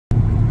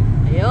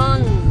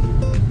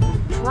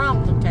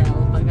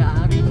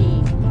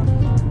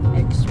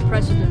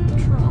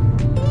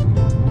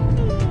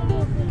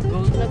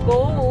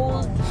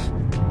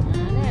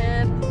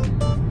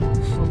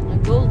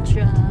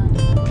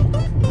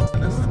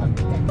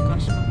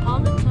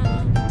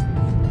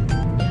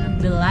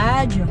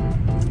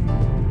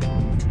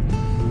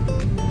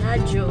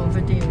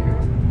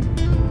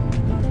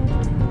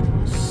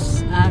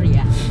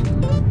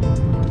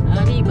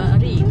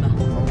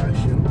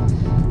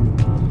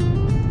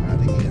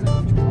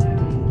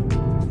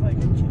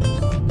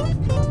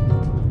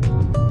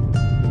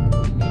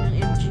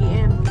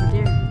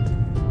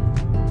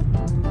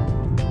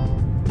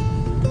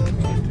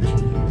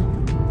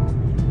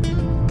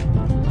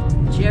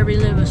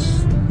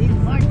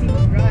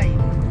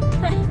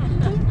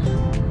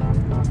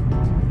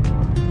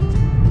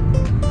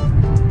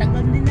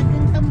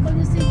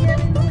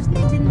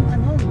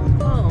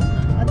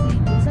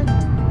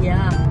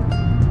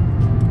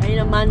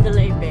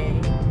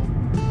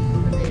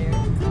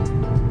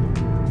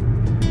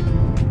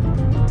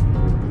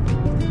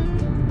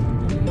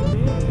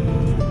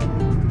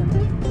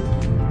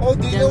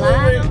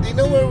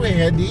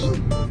heading?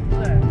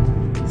 Where?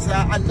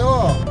 Sa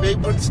ano,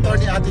 favorite store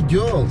ni Ate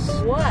Jules.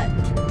 What?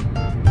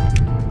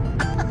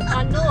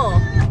 Ano?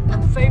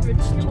 Favorite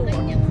store?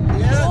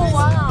 Yeah, Oh,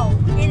 wow.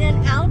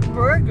 In-N-Out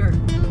Burger.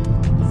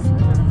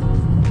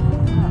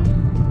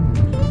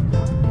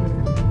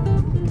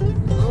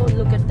 Oh,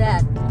 look at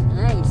that.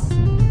 Nice.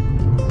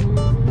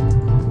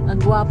 Ang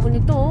gwapo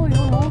nito, oh.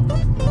 Yun, oh.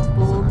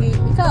 Pogi.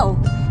 Ikaw?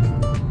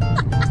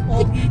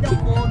 Pogi daw,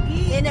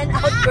 pogi.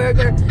 In-N-Out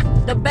Burger.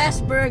 The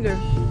best burger.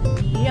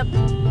 Yep.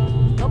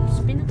 Oops,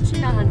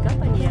 pinagkusinahan ka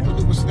pa niya.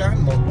 Pinagkusinahan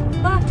mo?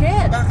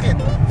 Bakit? Bakit?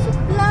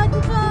 Suplado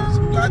ka.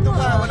 Suplado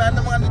ka. Wala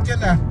namang ano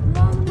dyan ah.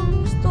 Wala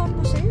namang store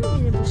po sa'yo.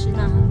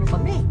 Pinagkusinahan mo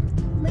kami.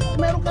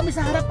 Meron kami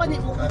sa harapan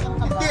eh.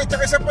 Hindi,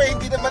 tsaka isa pa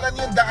hindi naman ano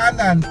yung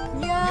daanan.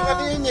 Yeah. Yung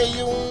ano yun eh,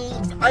 yung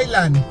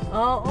island.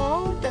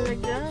 Oo,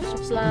 talaga.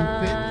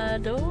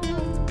 Suplado.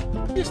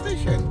 Yung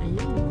station.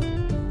 Ayun.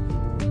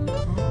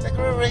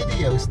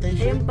 Nagro-radio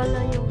station. Ayun pala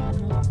yung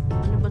ano.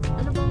 Ano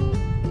bang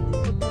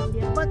hotel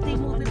yan? Ba't di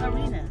movie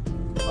arena?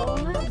 Oo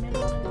nga,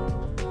 meron.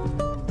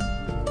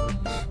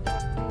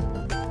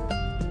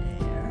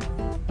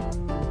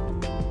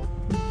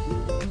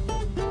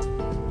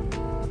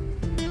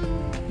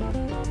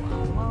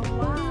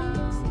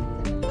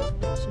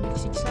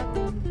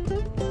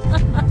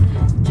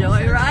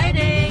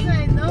 Joyriding!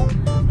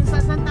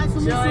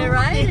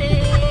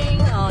 Joyriding!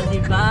 Oh,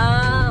 diba?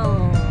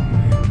 Oh.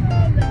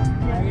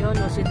 Ayun,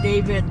 oh, si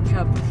David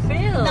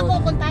Copperfield. Naku,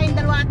 kung tayong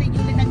dalawa Ate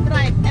Julie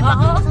nag-drive, eh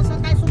baka saan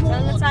tayo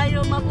sumukot? Saan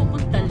tayo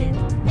mapupunta, Lyn?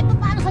 Eh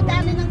paano sa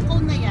dami ng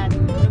cone na yan?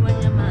 Yaman,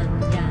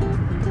 yan.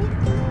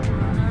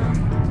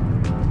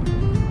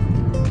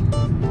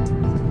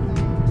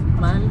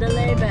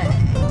 Mandalay Bay.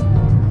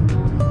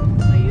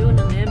 Ayun,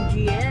 ang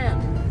MGM.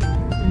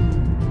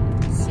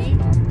 See?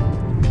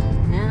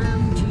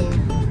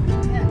 MGM.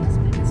 Yeah, Las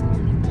Vegas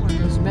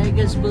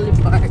Las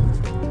Boulevard. Vegas Boulevard.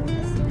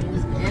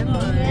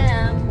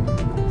 MGM.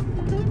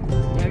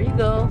 There you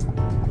go.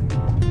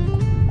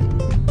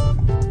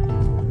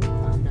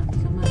 Ang dami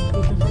ka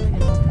makikita talaga.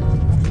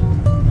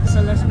 Nasa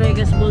Las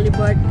Vegas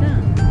Boulevard ka.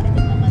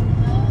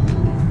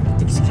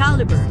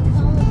 Excalibur.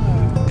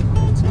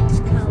 It's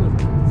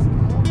Excalibur.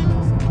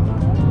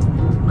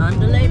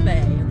 Mandalay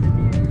Bay.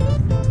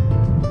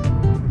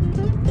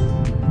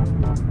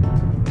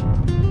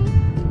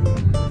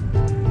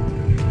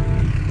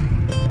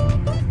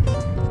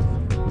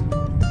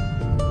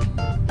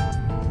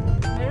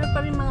 Meron pa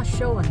rin mga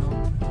show, ano?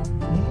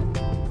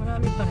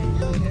 Marami pa rin.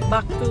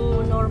 Back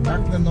to normal.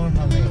 Back to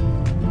normal eh.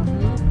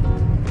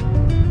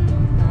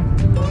 Back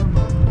to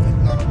normal.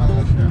 Normal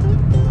na siya.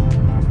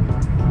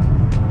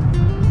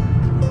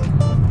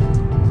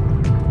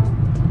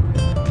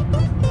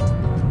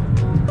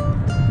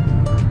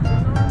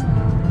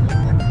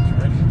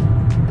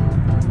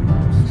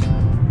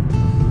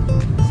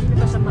 Sino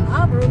ba sa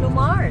Bruno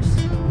Mars.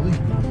 Uy.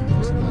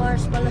 Bruno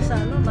Mars pala sa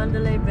ano,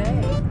 Mandalay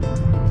Bay.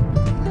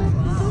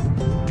 Wow.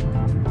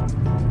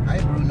 Hi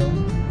Bruno.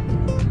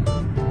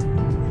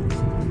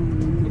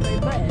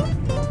 Iba-iba eh.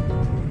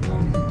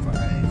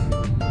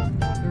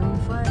 Room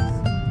 5.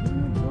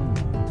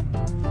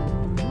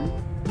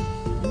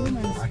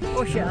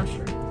 O si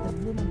Usher.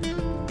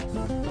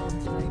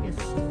 I guess.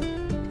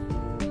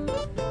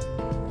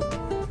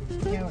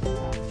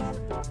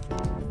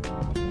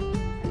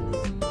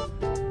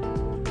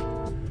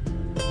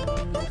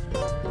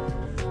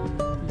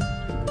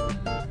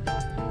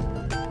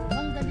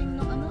 Ang galing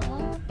nung ano,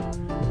 oh.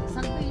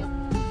 Sakto yung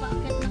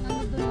paakyat ng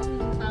ano doon,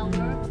 yung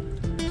tower.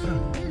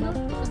 Ayun, oh,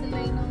 sa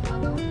delay ng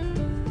ano.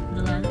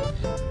 Dalan.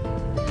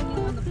 Ayun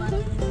yung ano,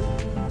 parang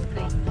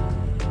train.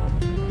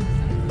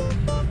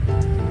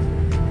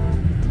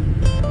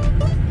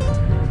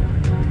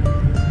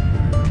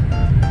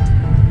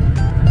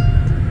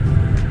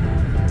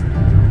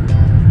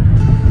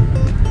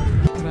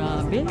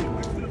 Grabe.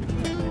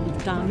 Ang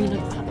dami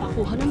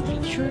nagpapakuha ng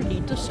picture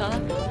dito sa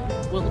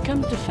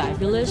Welcome to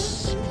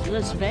Fabulous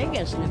Las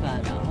Vegas,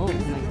 Nevada. Oh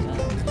my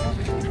God.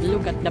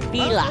 Look at the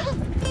pila.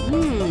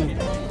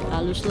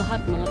 Halos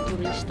lahat mga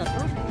turista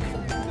to.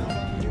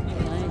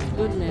 My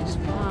goodness.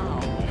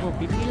 Wow. Oh,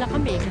 pipila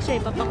kami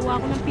kasi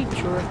papakuha ko ng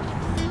picture.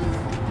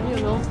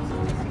 You know.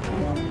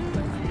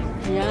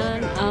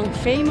 Yan ang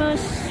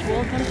famous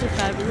Welcome to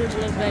Fabulous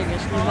Las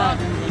Vegas,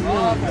 Nevada.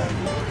 Yun.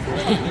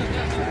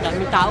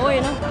 Dami tao eh,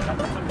 no?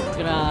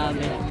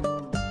 Grabe.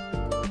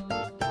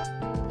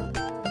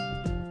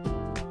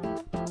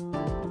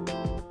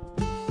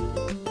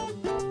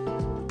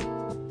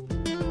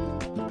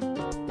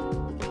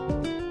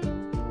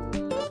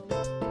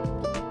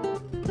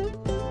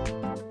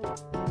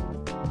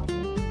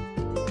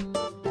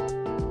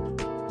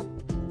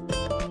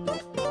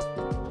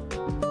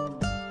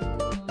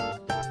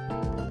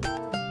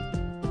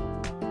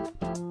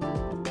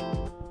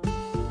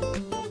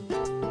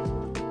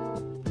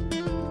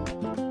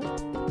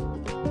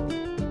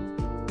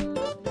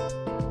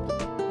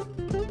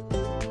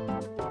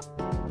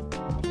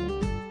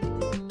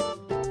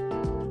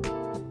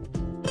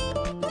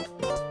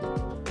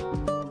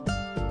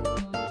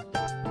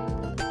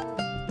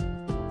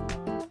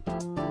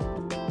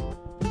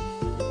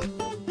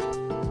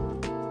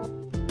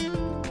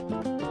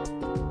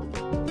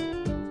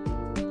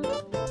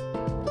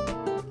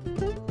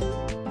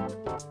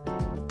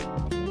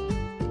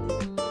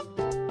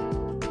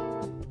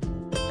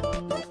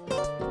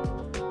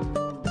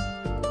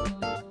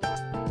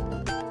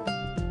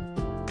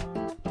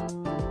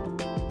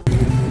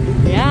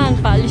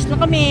 Alis na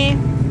kami.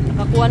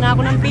 Nakakuha na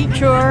ako ng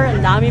picture.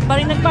 Ang dami pa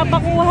rin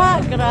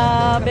nagpapakuha.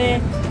 Grabe.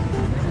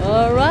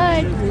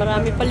 Alright.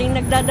 Marami pa rin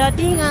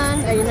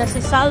nagdadatingan. Ayun na si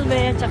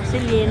Salvi at saka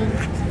si Lyn.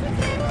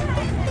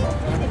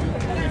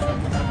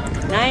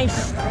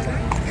 Nice.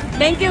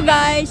 Thank you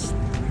guys.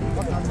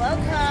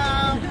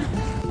 Welcome.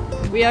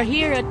 We are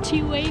here at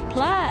T-Way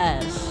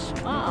Plus.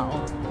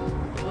 Wow.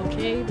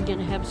 Okay, we're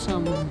gonna have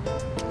some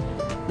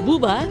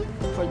boba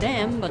for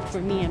them, but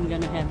for me, I'm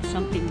gonna have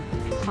something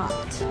hot.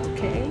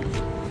 Okay.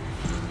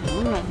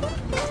 Alright.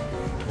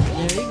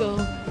 There you go.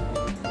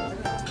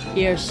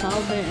 Here's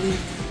Salvi and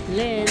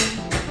Lyn.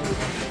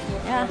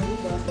 Yeah.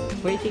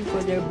 Waiting for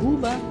their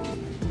boba.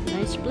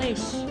 Nice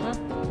place, huh?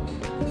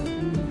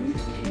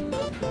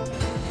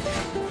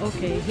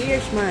 Okay,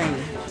 here's mine.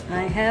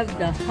 I have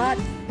the hot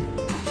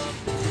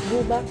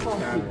boba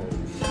coffee.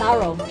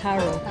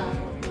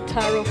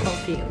 Taro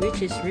coffee,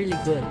 which is really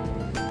good.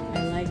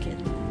 I like it.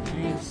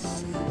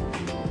 Nice.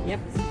 Yep.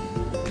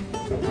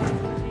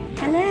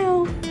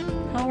 Hello.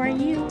 How are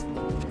you?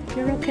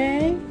 You're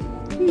okay?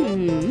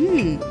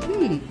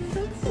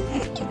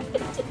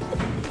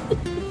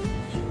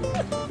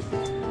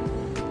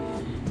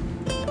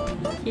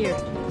 Here.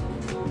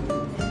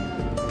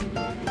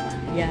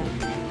 Yeah.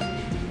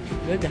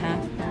 Good, huh?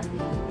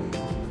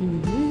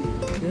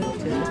 Good,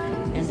 good.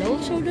 And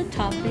also the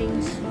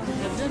toppings.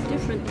 The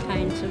different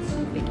kinds of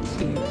toppings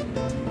here.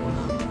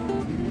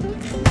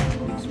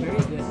 It's very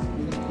good.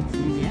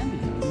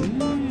 Yummy.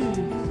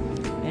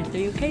 Ito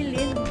yung kay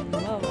Lyn.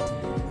 Wow.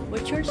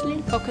 What's yours,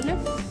 Lyn? Coconut?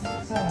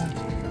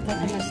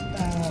 Coconut,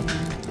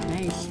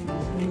 Nice.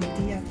 milk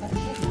tea yata.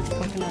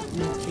 Coconut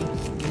milk tea.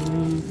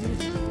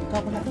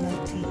 Coconut milk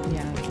tea.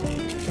 Yeah.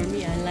 For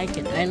me, I like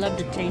it. I love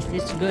the taste.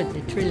 It's good.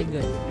 It's really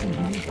good.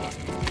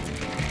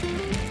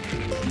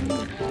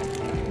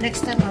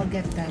 Next time I'll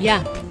get that.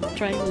 Yeah.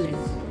 Try Lyn.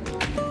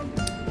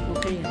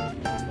 Okay.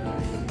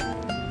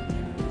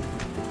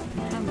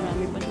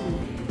 Marami pa rin.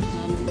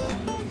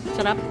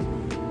 Sarap.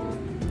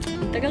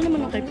 Ang tagal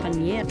naman ng kay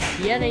Panier.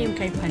 Yan na yung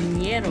kay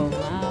Paniero.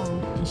 Wow.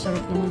 Ang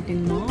sarap naman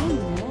tingnan.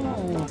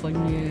 Wow.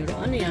 Paniero.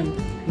 Ano yan?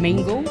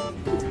 Mango?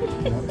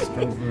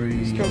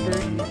 Strawberry.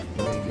 Strawberry. Mango.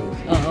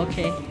 Oh,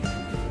 okay.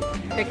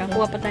 Teka,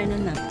 kuha pa tayo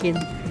ng napkin.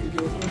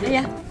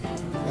 Ayan.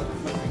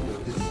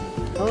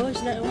 Oh, is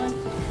that one?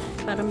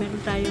 Para meron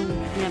tayong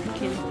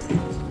napkin.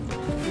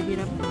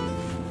 Mahirap.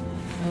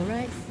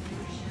 Alright.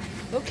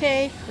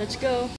 Okay, let's go.